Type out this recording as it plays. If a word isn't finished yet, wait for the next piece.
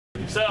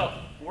So,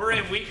 we're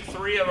in week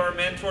 3 of our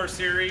mentor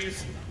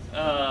series.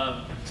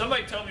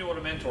 Somebody tell me what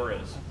a mentor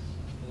is.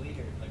 A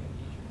leader, like a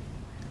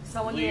teacher.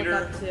 Someone you Leader,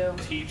 look up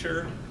to.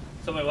 teacher.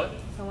 Somebody what?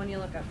 Someone you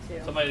look up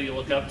to. Somebody you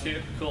look up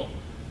to? Cool.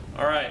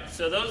 All right,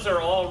 so those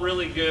are all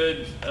really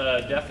good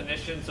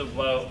definitions of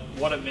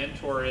what a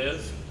mentor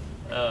is.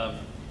 We're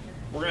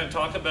going to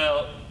talk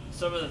about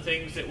some of the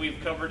things that we've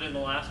covered in the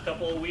last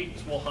couple of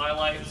weeks. We'll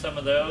highlight some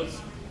of those.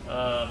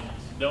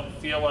 Don't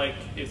feel like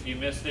if you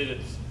missed it,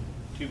 it's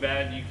too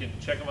bad. You can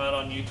check them out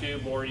on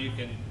YouTube, or you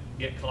can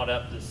get caught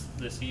up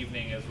this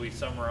evening as we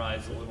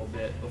summarize a little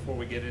bit before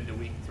we get into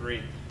week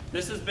 3.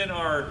 This has been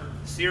our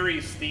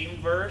series theme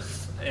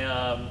verse.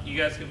 You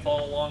guys can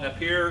follow along up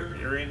here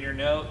or in your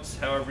notes,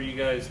 however you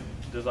guys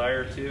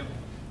desire to.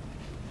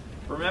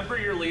 Remember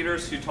your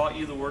leaders who taught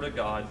you the Word of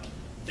God.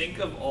 Think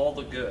of all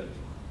the good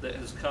that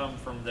has come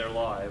from their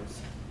lives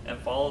and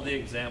follow the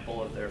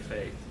example of their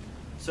faith.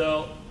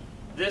 So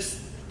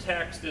this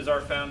text is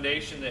our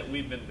foundation that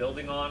we've been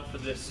building on for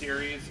this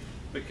series,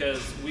 because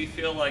we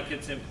feel like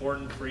it's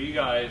important for you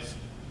guys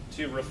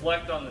to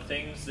reflect on the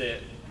things that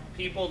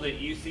people that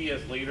you see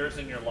as leaders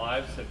in your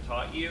lives have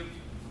taught you,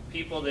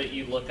 people that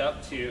you look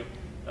up to.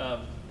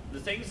 The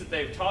things that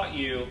they've taught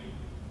you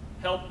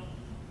help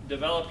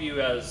develop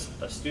you as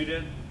a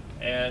student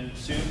and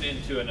soon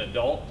into an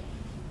adult.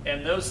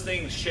 And those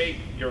things shape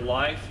your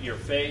life, your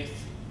faith,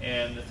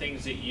 and the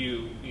things that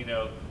you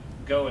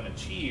go and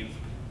achieve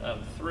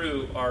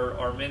through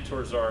our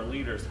mentors, our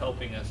leaders,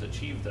 helping us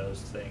achieve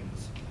those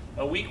things.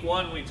 Week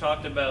 1, we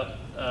talked about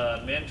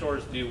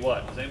mentors do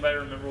what? Does anybody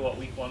remember what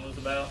week 1 was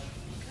about?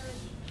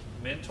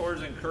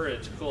 Mentors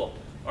encourage. Cool.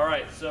 All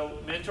right, so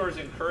mentors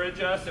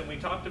encourage us, and we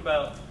talked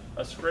about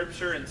a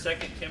scripture in 2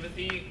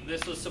 Timothy.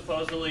 This was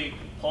supposedly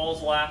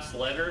Paul's last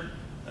letter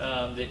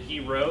that he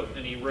wrote,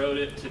 and he wrote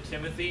it to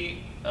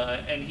Timothy,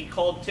 and he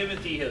called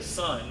Timothy his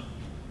son,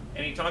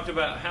 and he talked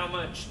about how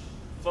much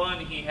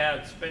fun he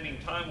had spending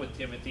time with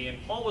Timothy. And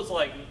Paul was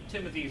like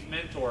Timothy's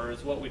mentor,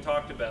 is what we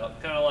talked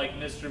about, kind of like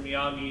Mr.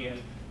 Miyagi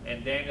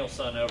and Daniel's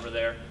son over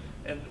there.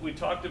 And we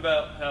talked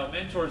about how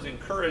mentors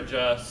encourage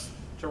us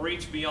to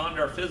reach beyond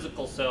our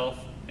physical self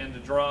and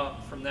to draw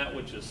from that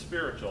which is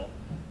spiritual.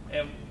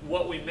 And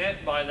what we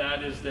meant by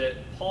that is that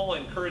Paul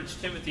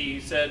encouraged Timothy.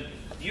 He said,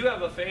 you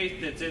have a faith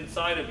that's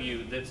inside of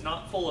you that's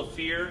not full of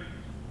fear.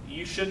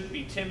 You shouldn't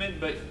be timid,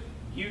 but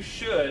you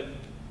should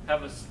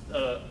have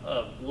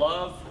a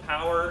love,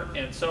 power,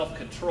 and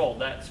self-control.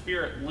 That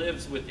spirit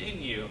lives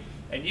within you,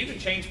 and you can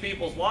change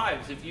people's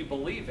lives if you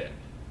believe it.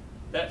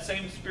 That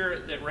same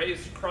spirit that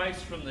raised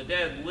Christ from the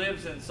dead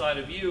lives inside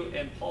of you,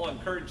 and Paul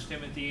encouraged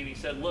Timothy, and he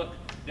said, look,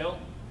 don't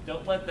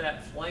let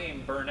that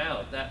flame burn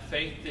out, that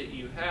faith that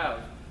you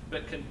have,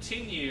 but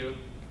continue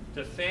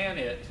to fan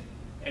it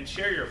and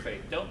share your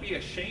faith. Don't be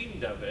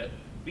ashamed of it.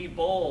 Be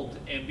bold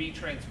and be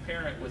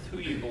transparent with who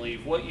you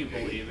believe, what you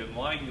believe, and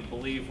why you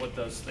believe what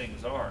those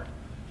things are.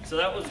 So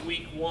that was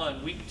week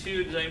 1. Week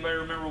 2, does anybody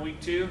remember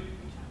week 2?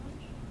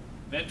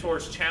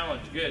 Mentors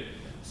challenge. Good.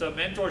 So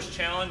mentors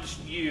challenge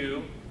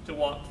you to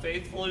walk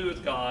faithfully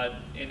with God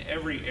in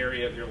every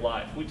area of your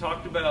life. We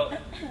talked about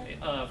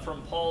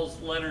from Paul's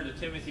letter to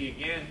Timothy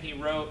again, he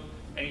wrote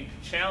and he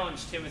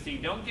challenged Timothy,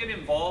 don't get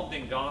involved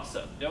in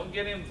gossip. Don't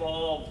get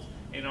involved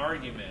in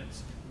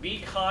arguments. Be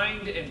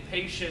kind and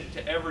patient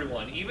to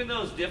everyone. Even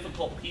those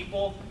difficult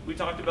people, we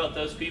talked about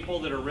those people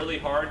that are really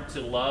hard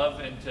to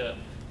love and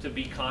to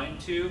be kind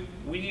to.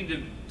 We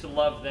need to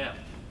love them.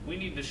 We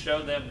need to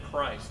show them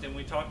Christ. And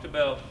we talked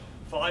about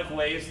 5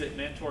 ways that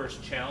mentors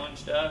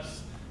challenged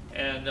us.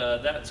 And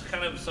that's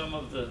kind of some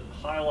of the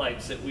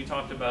highlights that we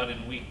talked about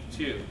in week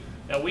 2.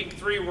 Now week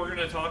 3, we're going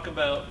to talk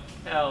about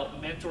how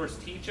mentors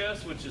teach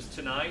us, which is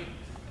tonight.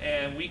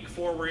 And week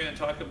 4, we're going to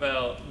talk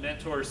about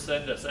mentors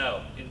send us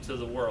out into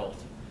the world.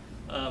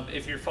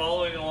 If you're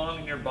following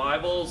along in your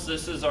Bibles,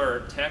 this is our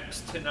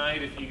text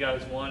tonight. If you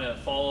guys want to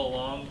follow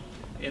along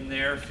in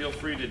there, feel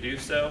free to do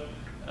so.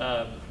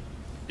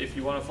 If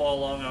you want to follow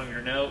along on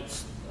your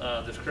notes,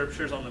 the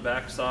scripture's on the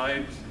back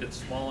side. It's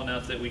small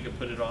enough that we can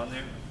put it on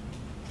there.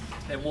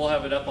 And we'll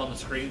have it up on the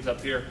screens up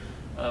here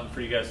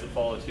for you guys to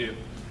follow too.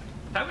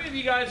 How many of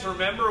you guys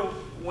remember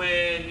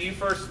when you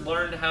first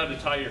learned how to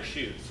tie your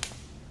shoes?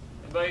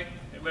 Anybody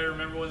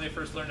remember when they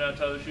first learned how to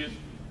tie their shoes?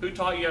 Who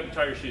taught you how to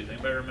tie your shoes?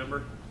 Anybody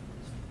remember?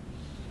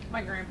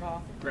 My grandpa.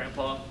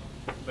 Grandpa?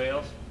 Anybody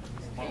else?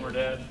 Mom or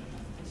dad?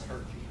 Miss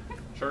Hergy.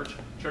 Church?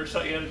 Church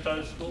taught you how to tie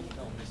the school?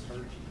 No, Miss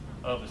Hergy.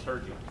 Oh, Miss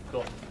Hergy.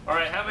 Cool. All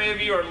right, how many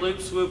of you are loop,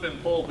 swoop, and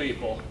pull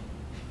people?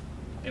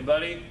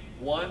 Anybody?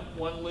 One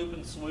loop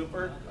and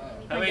swooper?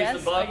 How many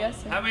is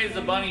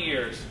the bunny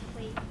ears?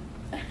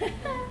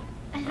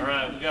 All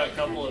right, we got a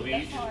couple of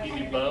each. You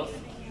do both.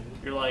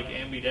 You're like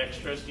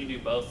ambidextrous. You do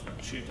both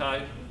shoe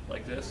tie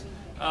like this.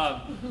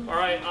 All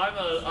right,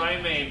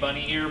 I'm a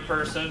bunny ear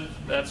person.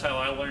 That's how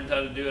I learned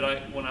how to do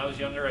it. When I was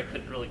younger, I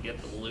couldn't really get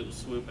the loop,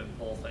 swoop, and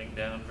pull thing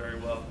down very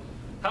well.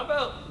 How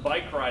about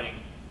bike riding?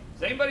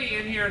 Does anybody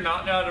in here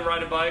not know how to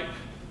ride a bike?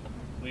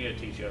 We gotta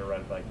teach you how to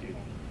ride a bike, dude.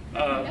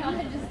 No,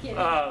 I'm just kidding.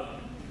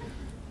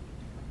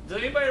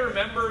 does anybody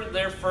remember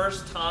their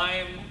first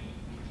time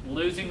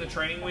losing the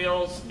training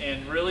wheels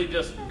and really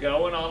just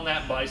going on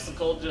that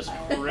bicycle, just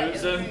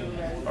cruising?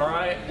 All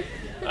right.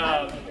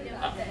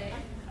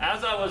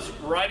 As I was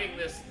writing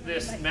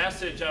this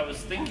message, I was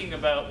thinking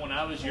about when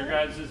I was your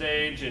guys'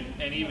 age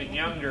and even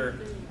younger,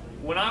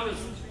 when I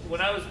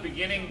was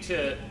beginning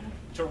to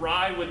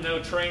ride with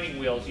no training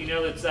wheels. You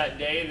know, it's that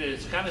day that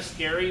it's kind of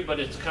scary, but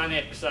it's kind of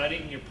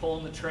exciting. You're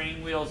pulling the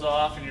training wheels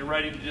off and you're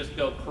ready to just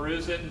go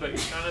cruising, but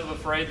you're kind of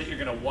afraid that you're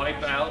going to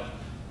wipe out.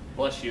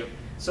 Bless you.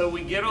 So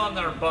we get on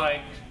our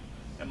bike,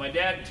 and my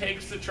dad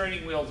takes the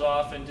training wheels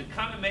off, and to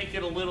kind of make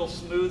it a little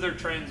smoother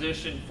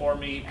transition for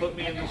me, he put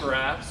me in the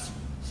grass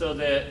so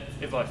that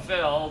if I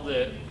fell,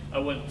 that I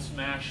wouldn't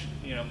smash,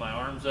 you know, my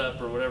arms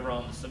up or whatever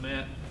on the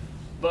cement.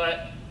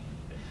 But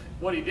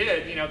what he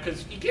did, you know,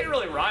 because you can't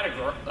really ride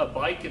a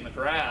bike in the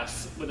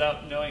grass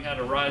without knowing how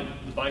to ride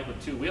the bike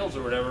with two wheels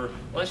or whatever,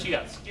 unless you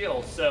got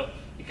skills. So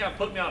he kind of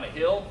put me on a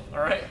hill,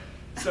 all right?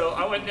 So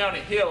I went down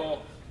a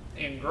hill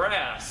in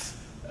grass,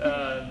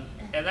 and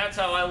that's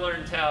how I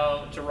learned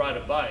how to ride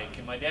a bike.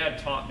 And my dad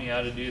taught me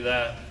how to do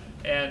that.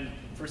 And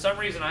for some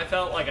reason, I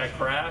felt like I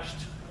crashed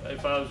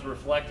if I was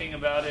reflecting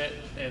about it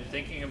and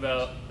thinking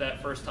about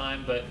that first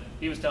time. But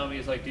he was telling me,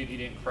 he's like, dude, you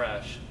didn't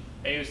crash.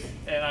 And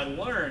I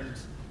learned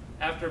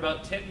after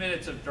about 10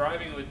 minutes of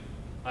driving with,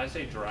 I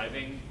say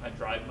driving, I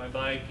drive my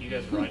bike. You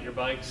guys ride your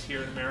bikes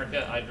here in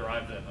America. I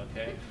drive them,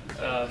 okay,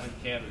 in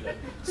Canada.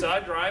 So I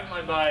drive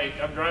my bike.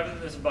 I'm driving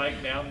this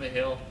bike down the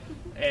hill,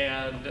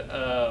 and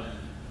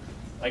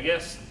I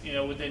guess, you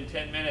know, within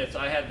 10 minutes,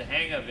 I had the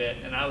hang of it,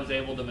 and I was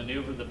able to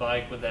maneuver the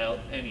bike without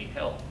any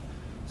help.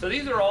 So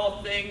these are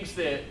all things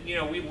that, you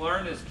know, we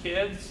learn as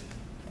kids.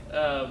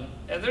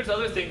 And there's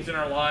other things in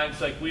our lives,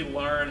 like we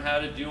learn how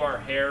to do our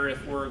hair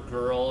if we're a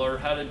girl, or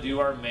how to do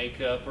our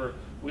makeup, or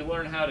we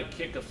learn how to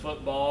kick a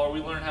football, or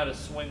we learn how to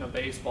swing a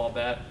baseball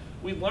bat.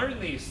 We learn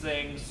these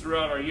things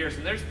throughout our years,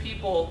 and there's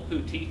people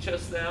who teach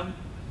us them.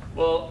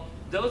 Well,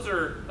 those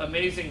are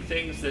amazing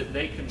things that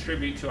they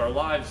contribute to our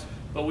lives,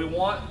 but we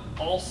want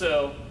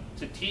also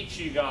to teach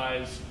you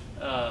guys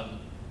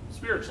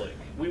spiritually.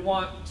 We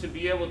want to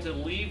be able to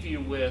leave you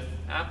with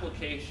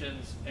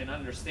applications and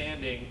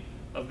understanding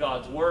of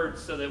God's Word,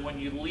 so that when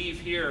you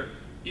leave here,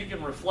 you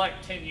can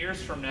reflect 10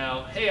 years from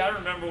now, hey, I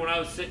remember when I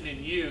was sitting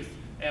in youth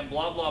and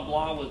blah, blah,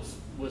 blah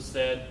was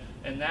said,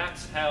 and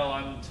that's how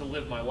I'm to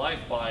live my life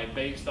by,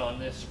 based on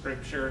this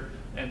scripture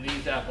and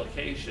these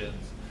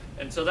applications.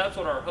 And so that's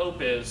what our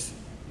hope is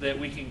that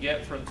we can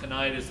get from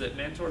tonight, is that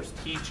mentors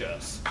teach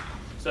us.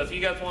 So if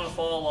you guys want to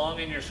follow along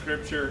in your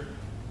scripture,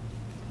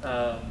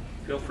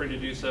 feel free to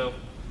do so.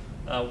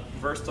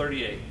 Verse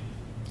 38.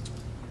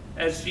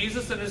 As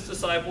Jesus and his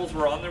disciples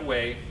were on their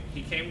way,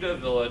 he came to a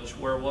village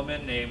where a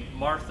woman named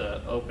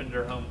Martha opened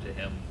her home to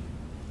him.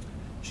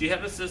 She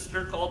had a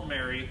sister called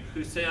Mary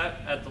who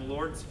sat at the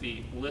Lord's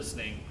feet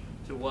listening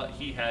to what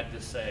he had to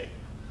say.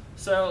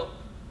 So,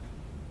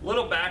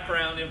 little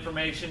background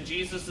information.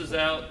 Jesus is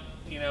out,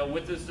 you know,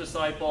 with his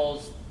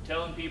disciples,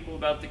 telling people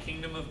about the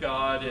kingdom of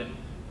God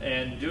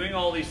and doing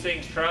all these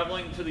things,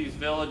 traveling to these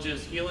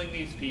villages, healing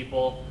these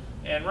people.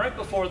 And right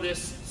before this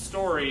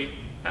story,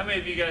 how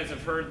many of you guys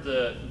have heard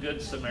the Good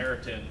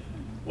Samaritan?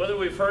 Whether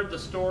we've heard the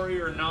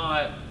story or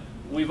not,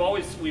 we've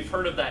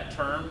heard of that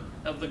term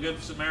of the Good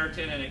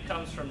Samaritan, and it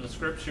comes from the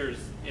scriptures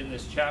in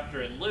this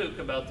chapter in Luke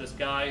about this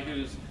guy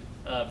who's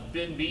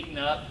been beaten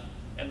up,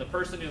 and the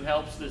person who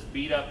helps this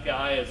beat up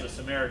guy is a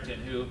Samaritan,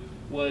 who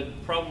would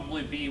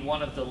probably be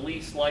one of the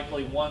least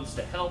likely ones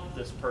to help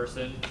this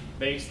person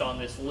based on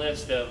this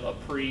list of a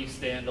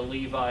priest and a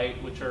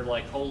Levite, which are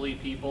like holy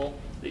people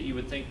that you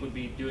would think would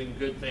be doing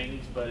good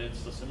things, but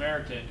it's the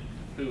Samaritan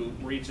who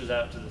reaches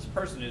out to this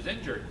person who's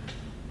injured.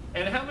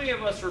 And how many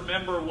of us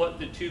remember what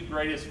the two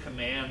greatest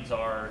commands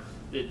are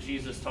that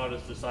Jesus taught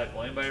his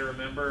disciple? Anybody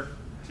remember?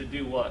 To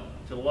do what?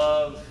 To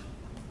love?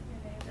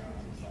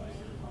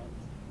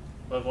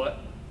 Love what?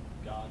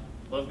 God.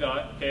 Love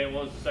God. Okay,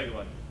 what was the second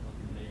one?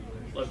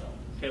 Love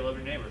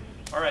your neighbor.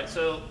 All right,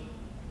 so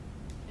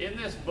in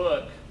this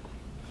book,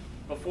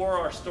 before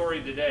our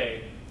story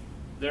today,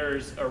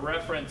 there's a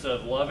reference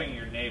of loving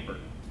your neighbor.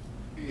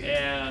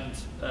 And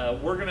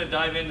we're going to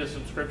dive into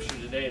some scripture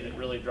today that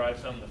really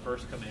drives home the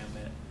first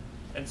commandment.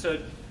 And so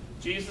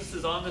Jesus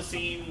is on the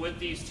scene with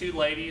these two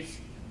ladies.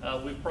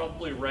 We've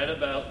probably read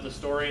about the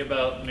story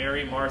about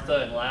Mary,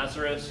 Martha, and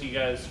Lazarus. You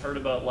guys heard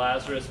about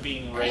Lazarus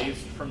being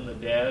raised from the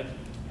dead.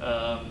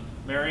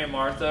 Mary and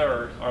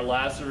Martha are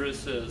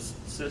Lazarus'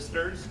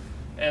 sisters.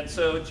 And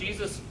so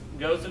Jesus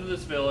goes into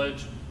this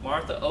village.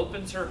 Martha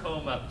opens her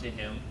home up to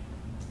him,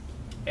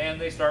 and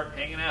they start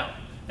hanging out.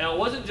 Now, it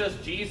wasn't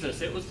just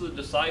Jesus. It was the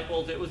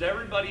disciples. It was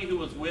everybody who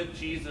was with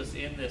Jesus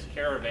in this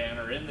caravan,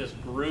 or in this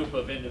group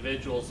of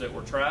individuals that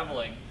were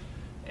traveling.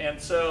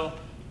 And so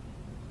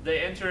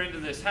they enter into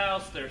this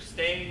house. They're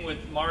staying with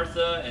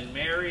Martha and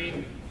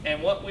Mary.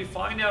 And what we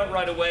find out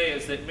right away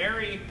is that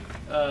Mary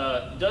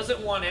doesn't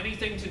want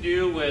anything to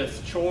do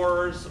with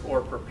chores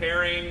or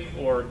preparing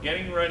or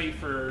getting ready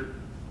for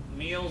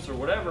meals or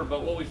whatever.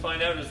 But what we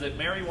find out is that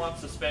Mary wants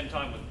to spend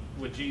time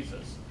with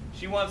Jesus.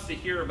 She wants to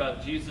hear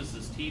about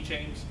Jesus'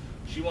 teachings.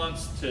 She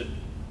wants to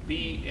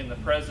be in the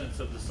presence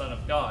of the Son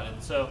of God.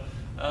 And so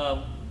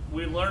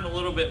we learn a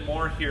little bit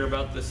more here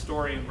about this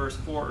story in verse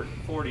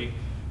 40.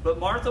 But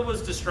Martha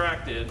was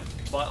distracted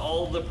by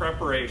all the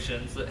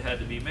preparations that had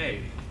to be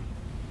made.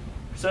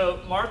 So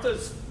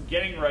Martha's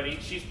getting ready.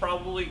 She's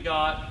probably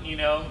got,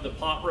 the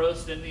pot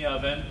roast in the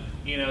oven.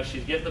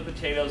 She's getting the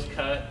potatoes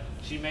cut.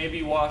 She may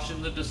be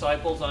washing the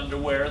disciples'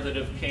 underwear that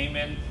have came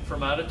in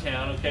from out of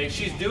town. Okay,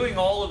 she's doing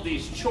all of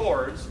these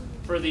chores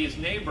for these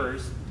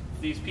neighbors,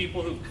 these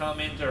people who've come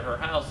into her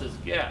house as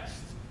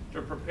guests,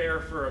 to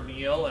prepare for a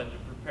meal and to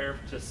prepare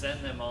to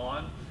send them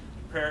on,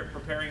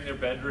 preparing their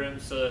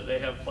bedrooms so that they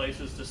have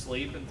places to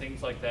sleep and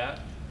things like that.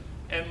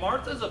 And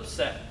Martha's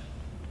upset.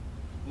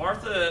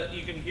 Martha,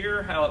 you can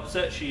hear how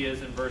upset she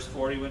is in verse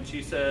 40 when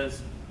she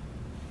says,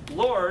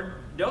 "Lord,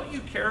 don't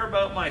you care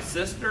about my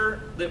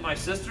sister, that my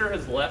sister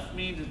has left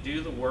me to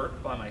do the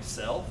work by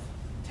myself?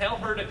 Tell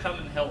her to come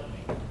and help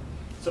me."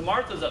 So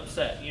Martha's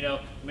upset.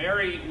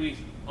 Mary, we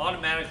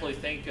automatically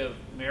think of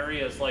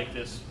Mary as like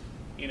this,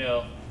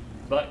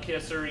 butt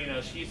kisser.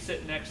 She's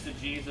sitting next to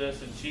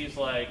Jesus and she's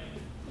like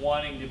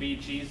wanting to be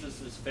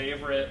Jesus's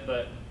favorite.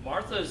 But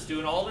Martha's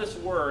doing all this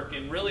work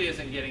and really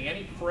isn't getting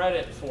any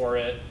credit for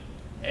it.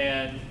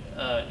 And,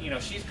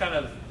 she's kind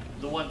of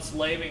the one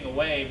slaving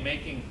away,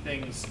 making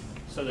things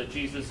so that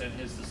Jesus and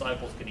his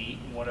disciples can eat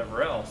and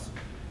whatever else.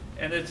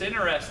 And it's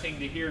interesting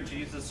to hear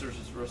Jesus'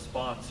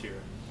 response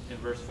here in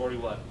verse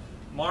 41.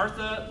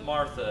 "Martha,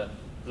 Martha,"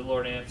 the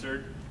Lord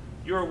answered,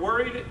 "you are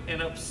worried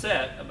and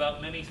upset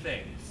about many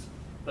things,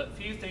 but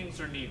few things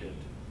are needed,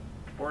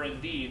 or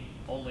indeed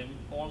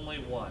only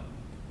one.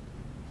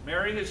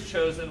 Mary has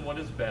chosen what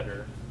is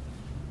better,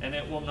 and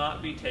it will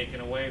not be taken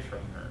away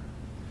from her."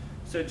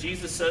 So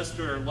Jesus says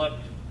to her, "Look,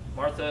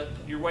 Martha,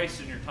 you're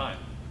wasting your time.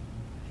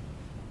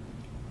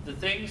 The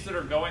things that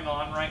are going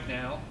on right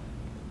now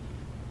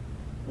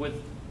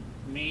with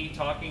me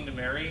talking to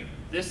Mary,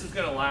 this is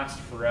going to last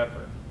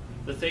forever.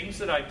 The things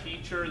that I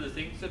teach her, the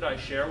things that I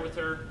share with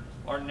her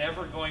are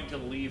never going to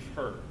leave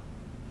her.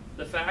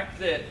 The fact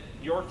that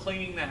you're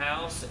cleaning the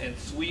house and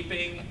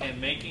sweeping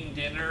and making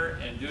dinner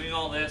and doing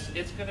all this,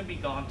 it's going to be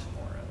gone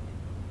tomorrow.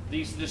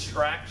 These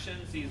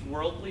distractions, these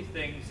worldly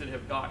things that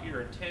have got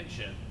your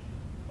attention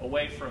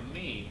away from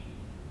me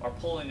are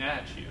pulling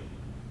at you."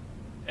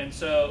 And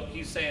so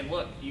he's saying,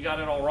 "Look, you got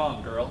it all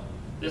wrong, girl.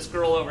 This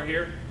girl over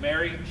here,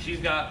 Mary, she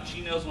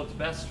knows what's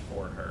best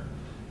for her."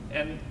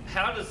 And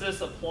how does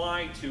this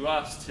apply to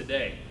us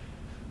today?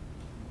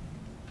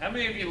 How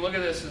many of you look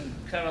at this and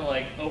kind of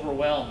like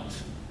overwhelmed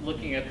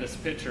looking at this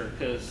picture?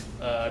 Because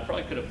I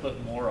probably could have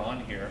put more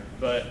on here.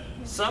 But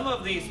some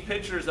of these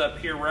pictures up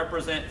here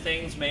represent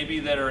things maybe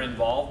that are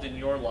involved in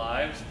your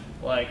lives,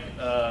 like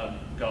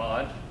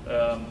God.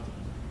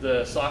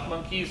 The sock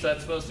monkeys,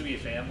 that's supposed to be a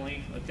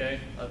family,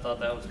 okay? I thought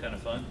that was kind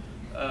of fun.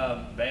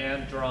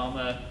 Band,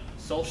 drama,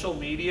 social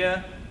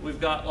media. We've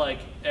got like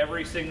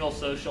every single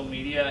social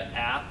media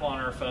app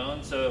on our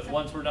phone. So if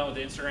once we're done with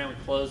Instagram, we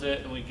close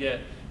it and we get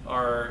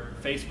our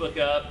Facebook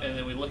up, and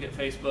then we look at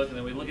Facebook, and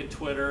then we look at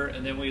Twitter,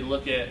 and then we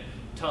look at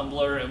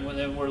Tumblr, and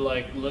then we're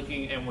like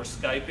looking and we're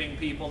Skyping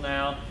people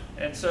now.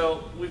 And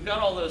so we've got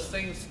all those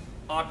things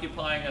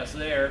occupying us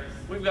there.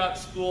 We've got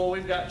school,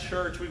 we've got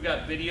church, we've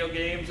got video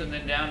games, and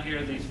then down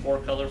here these four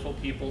colorful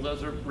people,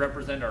 those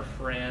represent our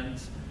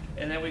friends.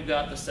 And then we've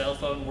got the cell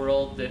phone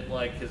world that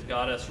like has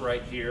got us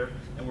right here,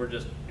 and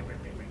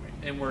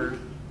we're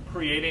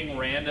creating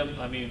random,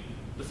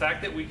 the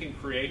fact that we can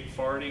create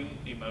farting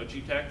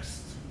emoji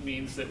texts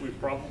means that we've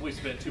probably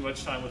spent too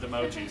much time with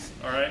emojis,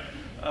 all right?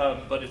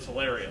 But it's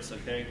hilarious,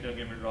 okay? Don't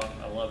get me wrong,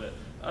 I love it.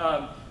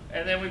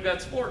 And then we've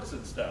got sports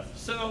and stuff.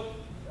 So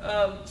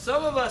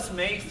some of us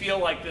may feel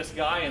like this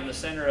guy in the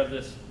center of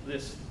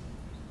this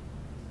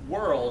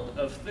world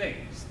of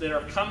things that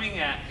are coming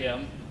at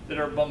him, that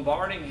are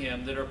bombarding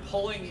him, that are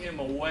pulling him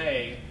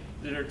away,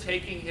 that are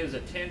taking his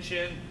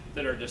attention,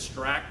 that are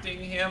distracting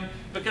him.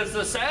 Because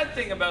the sad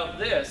thing about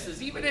this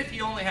is even if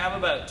you only have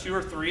about 2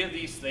 or 3 of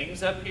these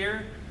things up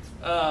here,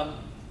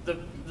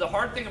 the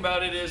hard thing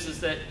about it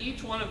is that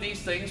each one of these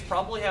things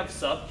probably have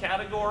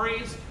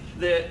subcategories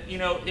that,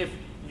 if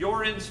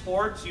you're in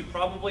sports, you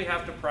probably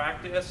have to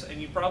practice,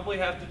 and you probably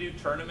have to do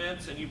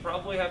tournaments, and you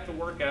probably have to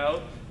work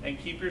out and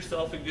keep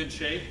yourself in good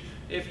shape.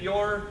 If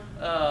you're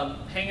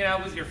hanging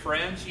out with your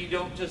friends, you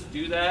don't just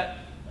do that.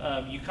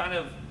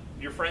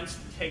 Your friends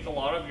take a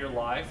lot of your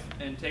life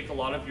and take a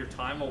lot of your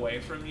time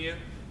away from you.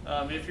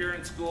 If you're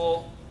in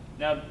school,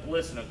 now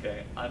listen,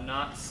 okay, I'm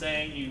not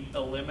saying you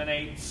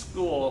eliminate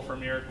school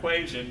from your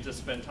equation to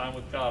spend time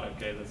with God,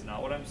 okay? That's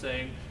not what I'm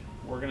saying.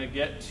 We're going to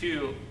get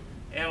to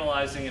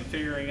analyzing and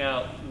figuring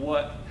out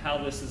how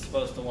this is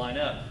supposed to line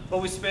up.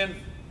 But we spend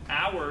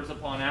hours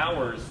upon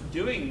hours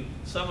doing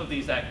some of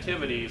these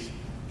activities,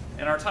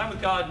 and our time with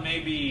God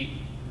may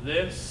be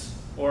this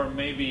or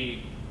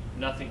maybe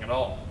nothing at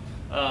all.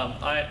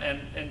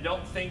 And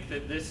don't think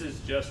that this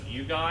is just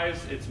you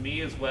guys, it's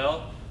me as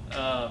well.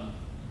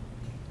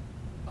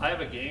 I have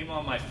a game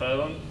on my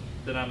phone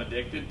that I'm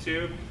addicted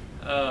to.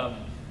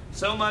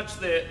 So much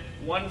that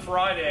one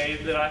Friday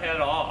that I had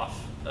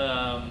off,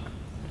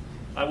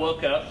 I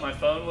woke up, my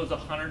phone was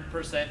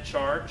 100%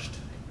 charged,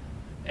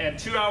 and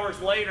 2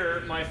 hours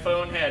later, my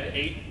phone had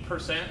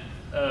 8%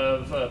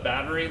 of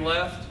battery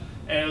left,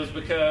 and it was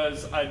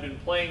because I'd been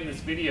playing this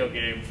video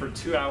game for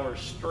 2 hours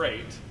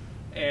straight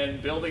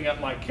and building up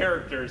my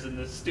characters in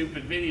this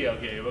stupid video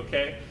game,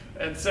 okay?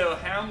 And so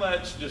how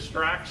much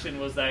distraction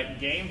was that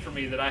game for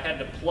me that I had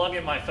to plug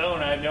in my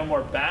phone? I had no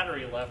more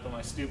battery left on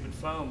my stupid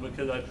phone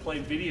because I'd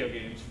played video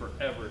games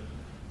forever.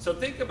 So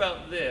think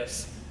about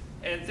this,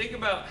 and think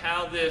about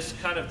how this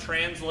kind of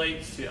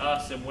translates to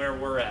us and where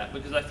we're at,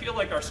 because I feel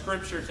like our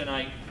scripture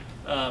tonight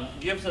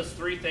gives us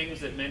three things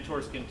that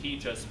mentors can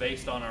teach us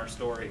based on our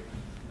story.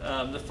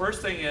 The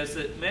first thing is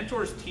that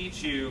mentors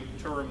teach you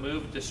to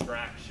remove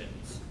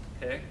distractions,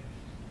 okay?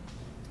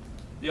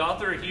 The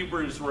author of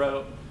Hebrews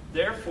wrote,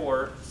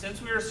 "Therefore,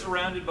 since we are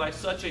surrounded by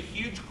such a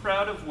huge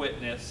crowd of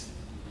witness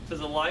to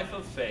the life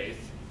of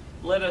faith,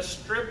 let us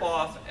strip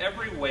off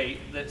every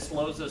weight that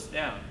slows us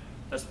down,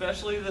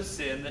 especially the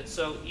sin that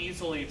so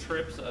easily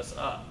trips us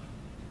up,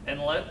 and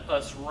let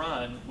us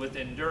run with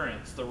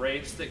endurance the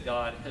race that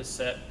God has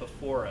set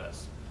before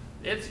us."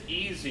 It's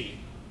easy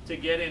to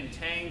get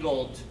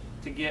entangled,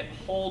 to get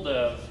hold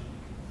of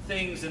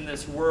things in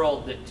this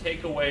world that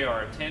take away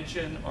our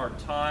attention, our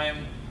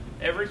time,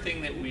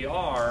 everything that we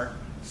are,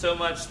 so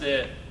much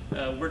that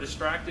we're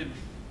distracted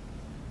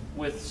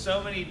with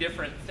so many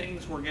different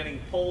things. We're getting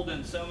pulled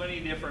in so many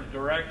different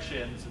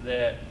directions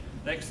that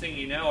next thing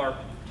you know, our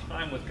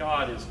time with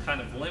God is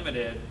kind of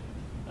limited,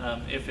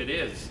 if it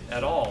is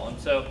at all. And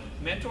so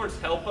mentors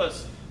help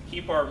us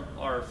keep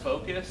our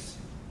focus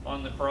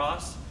on the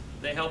cross.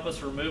 They help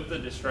us remove the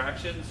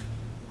distractions.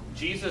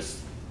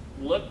 Jesus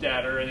looked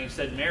at her and he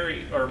said,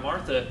 "Mary, or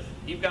Martha,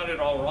 you've got it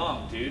all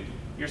wrong, dude.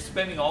 You're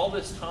spending all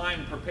this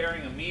time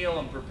preparing a meal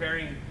and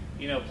preparing,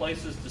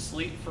 places to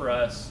sleep for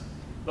us,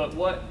 but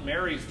what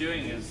Mary's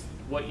doing is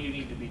what you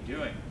need to be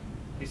doing."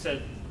 He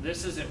said,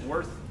 "This isn't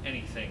worth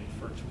anything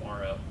for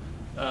tomorrow."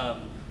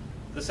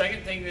 The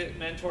second thing that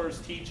mentors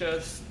teach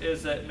us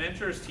is that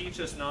mentors teach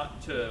us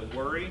not to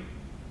worry.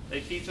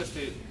 They teach us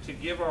to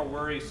give our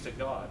worries to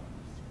God.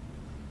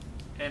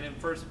 And in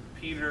 1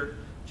 Peter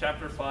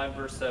chapter 5,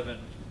 verse 7,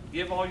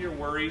 "Give all your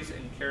worries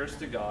and cares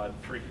to God,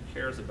 for he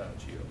cares about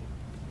you."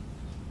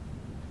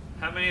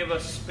 How many of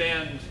us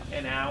spend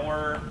an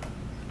hour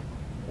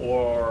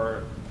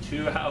or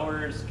 2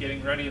 hours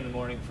getting ready in the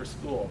morning for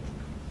school?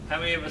 How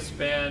many of us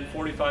spend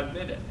 45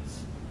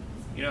 minutes?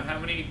 How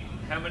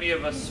many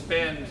of us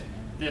spend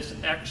this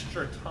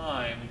extra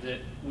time that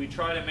we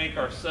try to make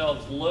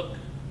ourselves look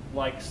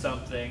like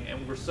something,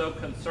 and we're so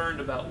concerned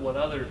about what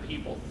other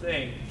people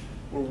think,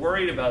 we're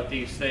worried about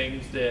these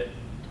things that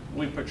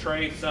we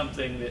portray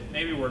something that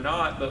maybe we're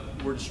not, but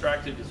we're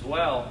distracted as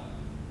well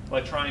by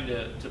trying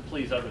to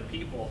please other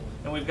people.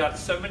 And we've got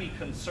so many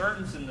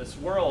concerns in this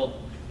world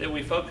that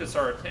we focus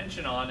our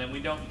attention on and we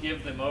don't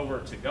give them over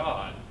to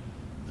God.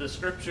 The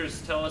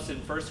scriptures tell us in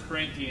 1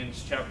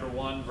 Corinthians chapter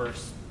 1,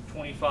 verse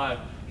 25,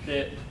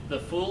 that the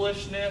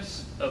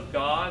foolishness of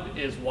God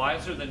is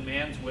wiser than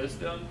man's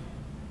wisdom,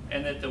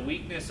 and that the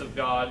weakness of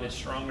God is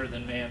stronger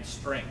than man's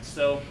strength.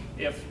 So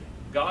if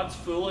God's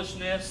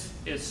foolishness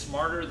is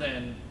smarter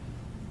than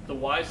the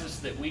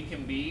wisest that we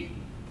can be,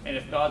 and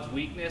if God's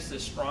weakness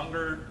is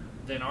stronger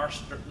than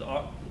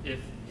if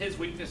his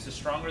weakness is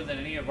stronger than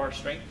any of our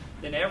strength,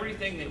 then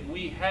everything that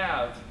we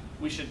have,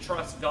 we should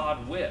trust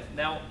God with.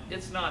 Now,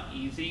 it's not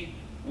easy.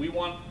 We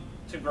want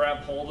to grab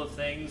hold of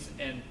things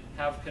and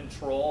have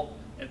control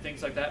and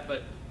things like that,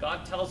 but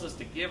God tells us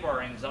to give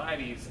our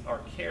anxieties, our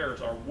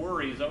cares, our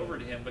worries over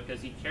to him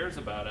because he cares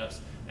about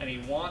us, and he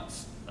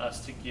wants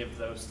us to give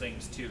those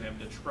things to him,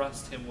 to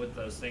trust him with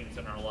those things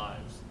in our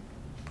lives.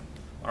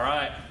 All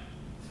right.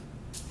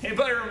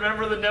 Anybody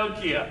remember the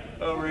Nokia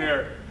over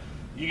here?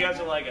 You guys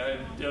are like, I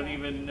don't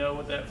even know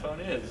what that phone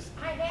is.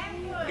 I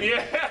have one.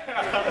 Yeah,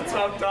 that's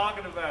what I'm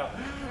talking about.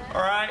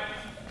 All right.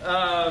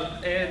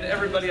 And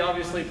everybody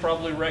obviously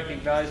probably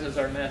recognizes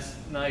our nice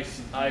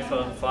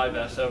iPhone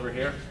 5S over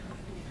here.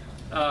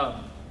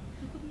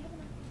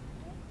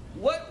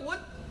 What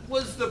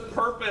was the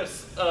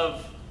purpose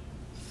of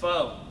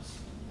phones?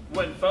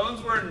 When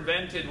phones were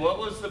invented, what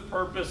was the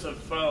purpose of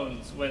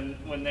phones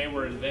when they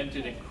were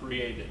invented and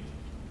created?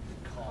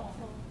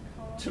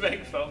 To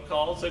make phone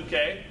calls,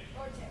 okay.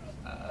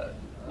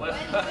 Well,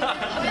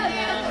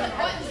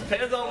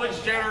 depends on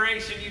which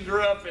generation you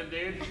grew up in,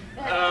 dude.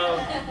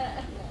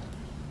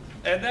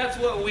 And that's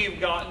what we've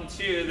gotten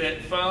to,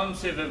 that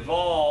phones have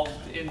evolved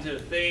into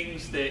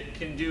things that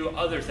can do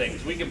other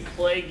things. We can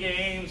play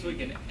games, we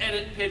can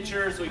edit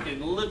pictures, we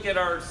can look at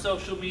our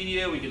social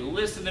media, we can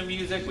listen to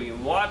music, we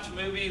can watch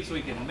movies,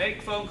 we can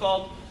make phone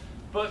calls.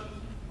 But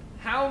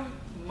how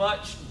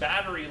much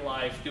battery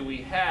life do we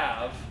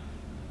have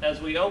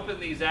as we open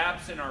these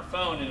apps in our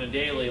phone in a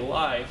daily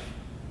life?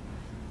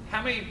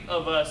 How many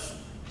of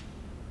us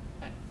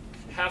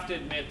have to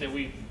admit that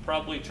we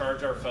probably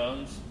charge our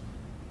phones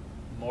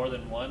more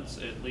than once,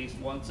 at least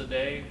once a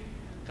day,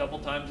 a couple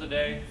times a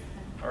day?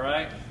 All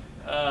right?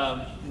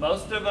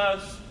 Most of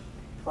us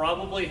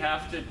probably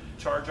have to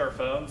charge our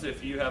phones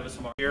if you have a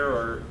smart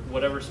or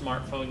whatever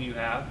smartphone you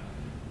have.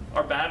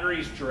 Our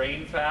batteries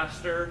drain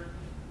faster,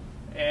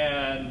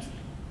 and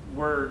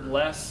we're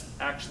less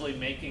actually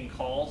making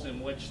calls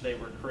in which they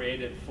were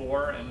created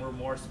for, and we're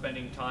more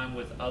spending time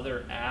with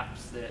other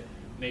apps that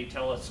may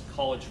tell us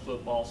college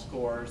football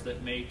scores,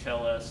 that may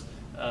tell us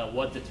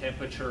what the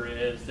temperature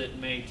is, that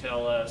may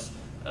tell us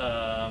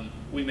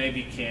we may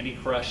be candy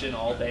crushing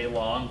all day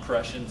long,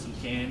 crushing some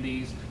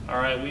candies. All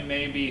right, we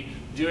may be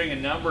doing a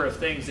number of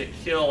things that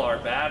kill our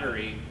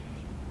battery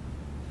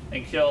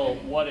and kill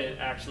what it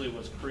actually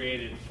was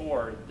created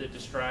for, that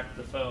distract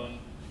the phone,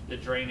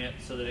 that drain it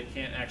so that it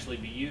can't actually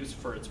be used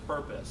for its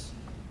purpose.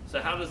 So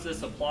how does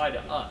this apply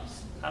to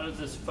us? How does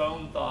this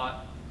phone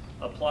thought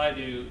apply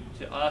to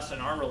us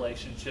and our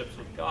relationships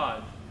with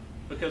God?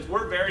 Because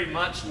we're very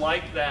much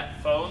like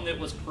that phone that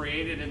was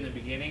created in the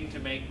beginning to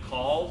make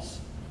calls.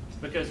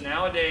 Because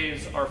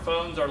nowadays our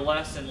phones are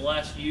less and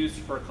less used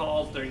for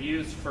calls. They're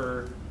used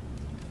for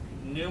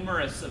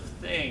numerous of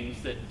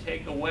things that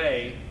take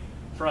away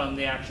from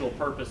the actual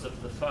purpose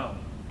of the phone,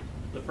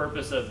 the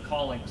purpose of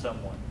calling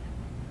someone.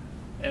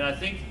 And I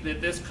think that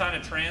this kind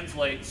of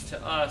translates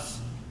to us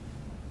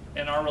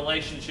and our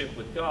relationship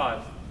with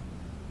God,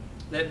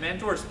 that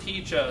mentors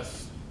teach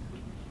us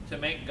to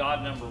make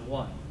God number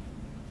one.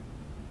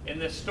 In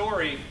this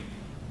story,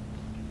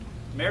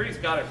 Mary's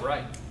got it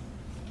right.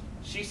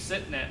 She's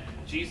sitting at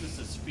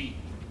Jesus' feet.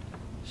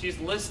 She's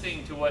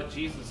listening to what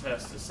Jesus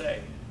has to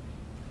say.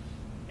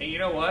 And you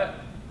know what?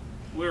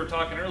 We were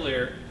talking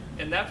earlier,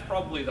 and that's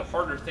probably the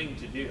harder thing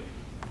to do.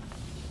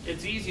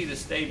 It's easy to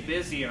stay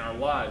busy in our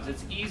lives.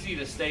 It's easy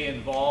to stay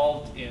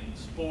involved in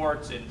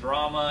sports, in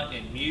drama,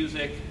 in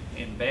music,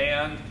 in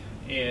band,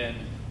 in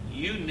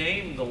you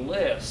name the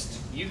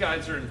list. You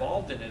guys are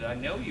involved in it. I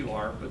know you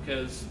are,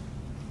 because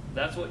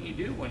that's what you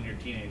do when you're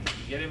teenagers.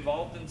 You get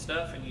involved in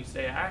stuff and you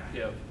stay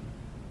active.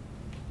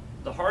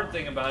 The hard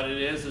thing about it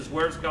is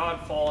where's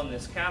God fall in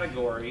this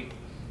category?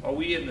 Are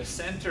we in the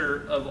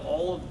center of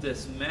all of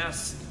this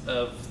mess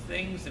of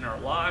things in our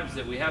lives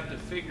that we have to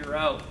figure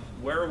out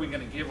where are we going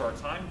to give our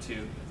time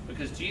to?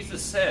 Because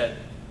Jesus said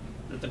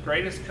that the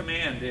greatest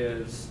command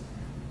is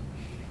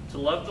to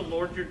love the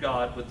Lord your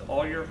God with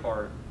all your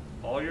heart,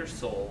 all your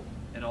soul,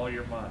 and all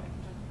your mind.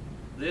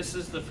 This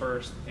is the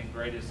first and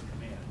greatest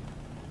command.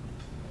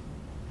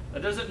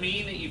 That doesn't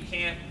mean that you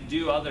can't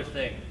do other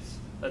things.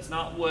 That's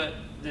not what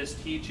this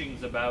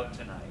teaching's about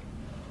tonight.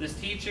 This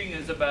teaching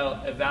is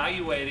about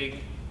evaluating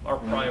our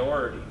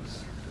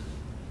priorities.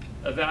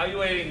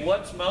 Evaluating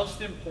what's most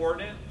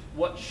important,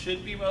 what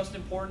should be most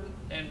important,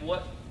 and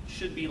what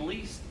should be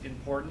least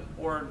important,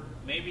 or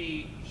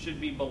maybe should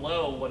be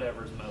below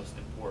whatever's most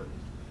important.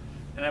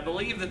 And I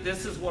believe that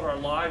this is what our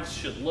lives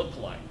should look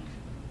like.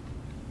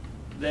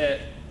 That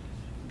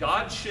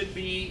God should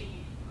be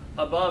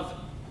above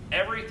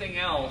everything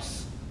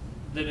else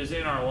that is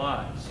in our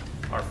lives.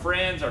 Our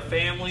friends, our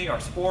family, our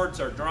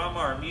sports, our drama,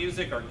 our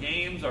music, our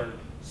games, our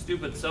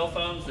stupid cell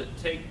phones that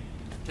take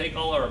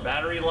all our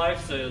battery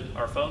life, so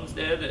our phone's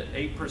dead at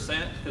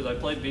 8% because I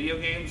played video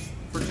games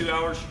for 2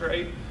 hours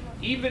straight.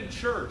 Even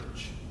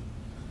church.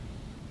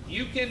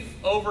 You can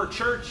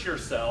over-church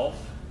yourself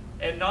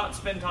and not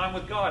spend time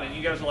with God. And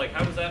you guys are like,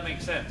 how does that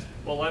make sense?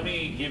 Well, let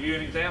me give you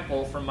an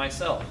example from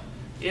myself.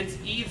 It's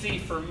easy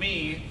for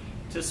me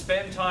to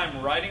spend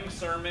time writing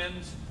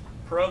sermons,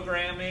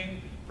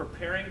 programming,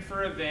 preparing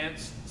for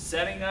events,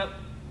 setting up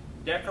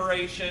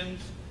decorations.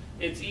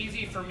 It's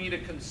easy for me to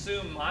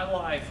consume my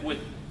life with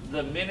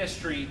the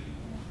ministry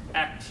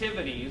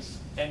activities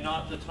and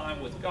not the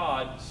time with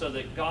God, so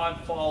that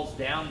God falls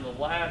down the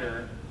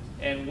ladder.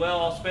 And well,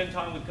 I'll spend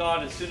time with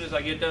God as soon as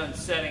I get done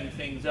setting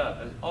things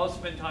up. I'll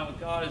spend time with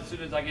God as soon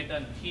as I get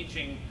done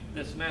teaching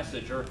this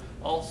message. Or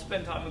I'll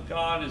spend time with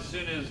God as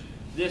soon as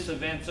this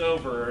event's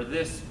over or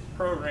this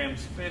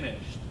program's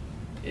finished.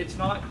 It's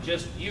not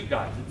just you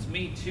guys, it's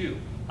me too.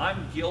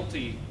 I'm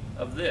guilty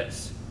of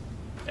this.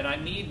 And I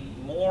need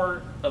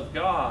more of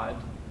God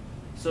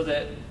so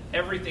that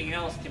everything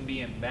else can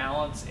be in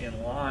balance,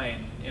 in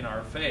line in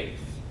our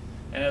faith.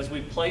 And as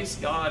we place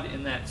God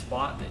in that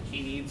spot that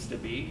He needs to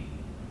be,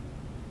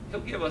 He'll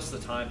give us the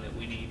time that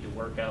we need to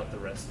work out the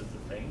rest of the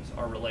things,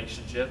 our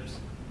relationships,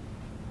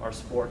 our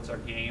sports, our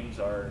games,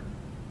 our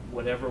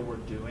whatever we're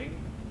doing.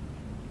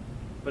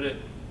 But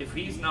if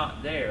He's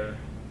not there,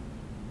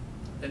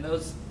 then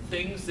those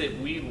things that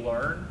we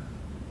learn,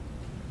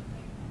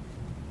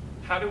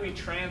 how do we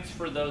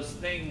transfer those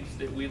things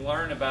that we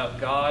learn about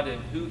God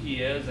and who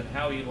He is and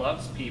how He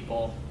loves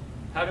people?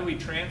 How do we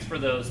transfer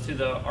those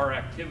to our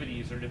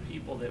activities or to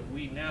people that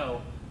we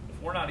know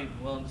if we're not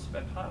even willing to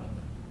spend time with them?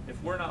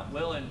 If we're not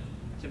willing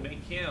to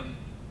make Him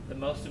the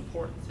most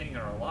important thing in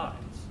our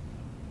lives?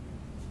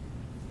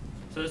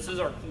 So this is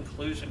our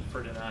conclusion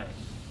for tonight.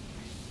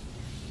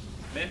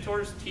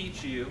 Mentors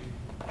teach you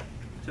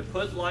to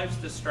put life's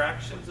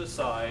distractions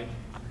aside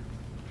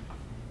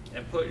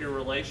and put your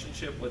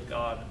relationship with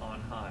God on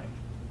high.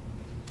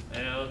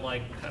 I know,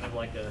 kind of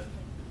like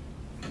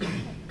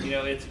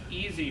it's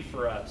easy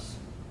for us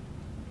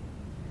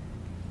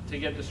to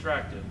get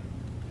distracted,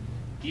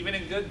 even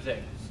in good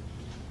things.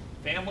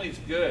 Family's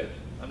good.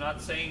 I'm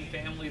not saying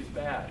family's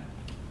bad.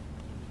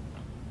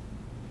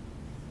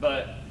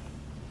 But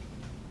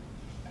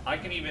I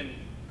can even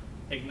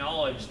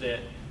acknowledge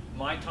that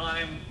my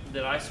time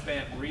that I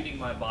spent reading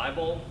my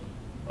Bible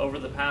over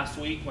the past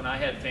week when I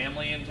had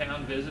family in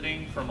town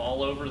visiting from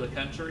all over the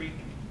country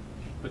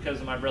because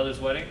of my brother's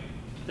wedding,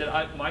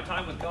 that my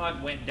time with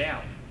God went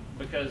down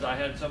because I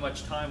had so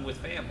much time with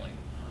family.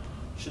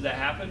 Should that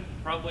happen?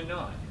 Probably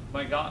not.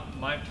 My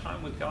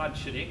time with God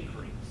should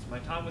increase. My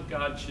time with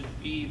God should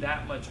be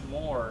that much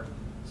more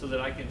so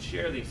that I can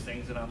share these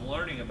things and I'm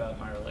learning about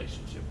my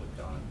relationship with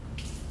God.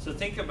 So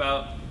think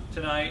about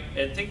tonight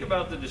and think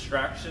about the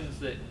distractions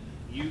that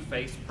you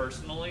face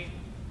personally,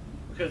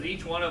 because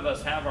each one of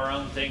us have our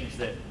own things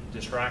that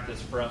distract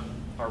us from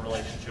our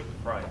relationship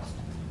with Christ.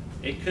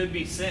 It could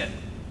be sin.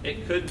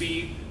 It could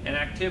be an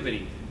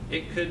activity.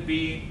 It could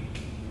be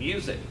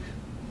music.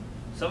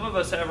 Some of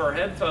us have our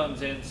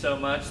headphones in so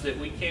much that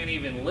we can't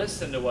even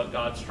listen to what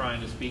God's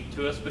trying to speak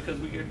to us because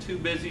we get too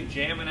busy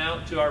jamming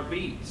out to our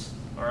beats,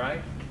 all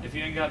right? If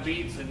you ain't got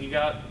beats, then you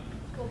got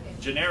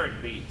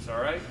generic beats, all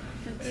right?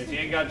 And if you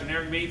ain't got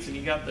generic beats, then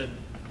you got the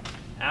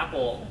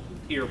Apple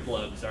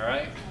earplugs, all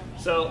right?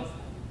 So,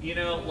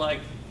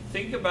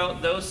 think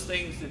about those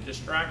things that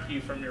distract you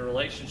from your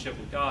relationship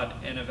with God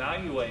and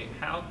evaluate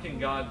how can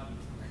God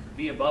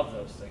be above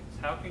those things?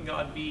 How can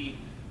God be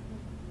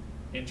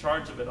in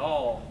charge of it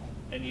all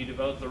and you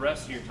devote the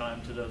rest of your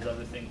time to those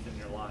other things in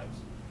your lives?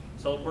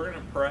 So we're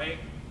going to pray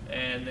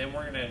and then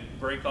we're going to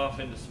break off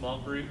into small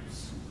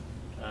groups.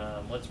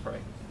 Let's pray.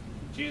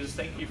 Jesus,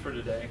 thank you for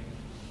today.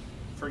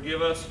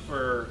 Forgive us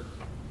for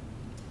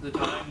the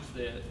times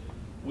that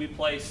we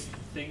place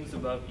things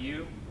above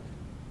you.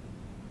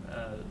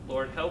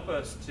 Lord, help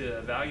us to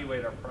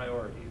evaluate our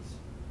priorities.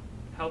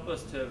 Help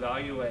us to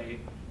evaluate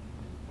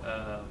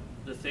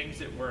the things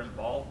that we're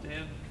involved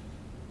in.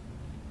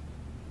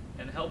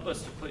 And help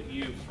us to put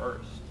you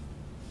first,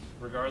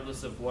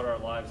 regardless of what our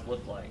lives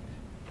look like.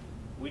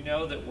 We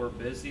know that we're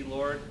busy,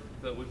 Lord,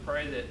 but we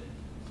pray that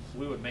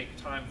we would make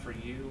time for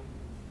you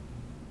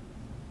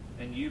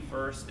and you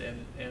first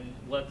and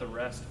let the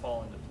rest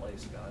fall into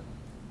place, God.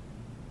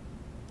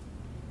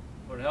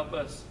 Lord, help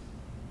us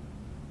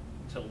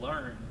to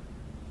learn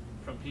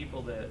from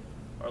people that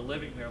are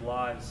living their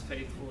lives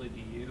faithfully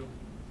to you,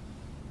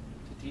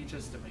 to teach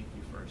us to make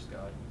you first,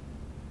 God.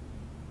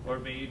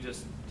 Lord, may you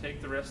just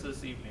take the rest of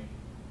this evening,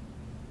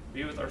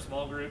 be with our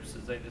small groups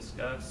as they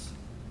discuss,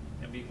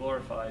 and be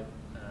glorified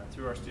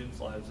through our students'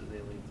 lives as they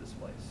leave this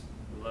place.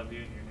 We love you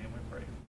in your name.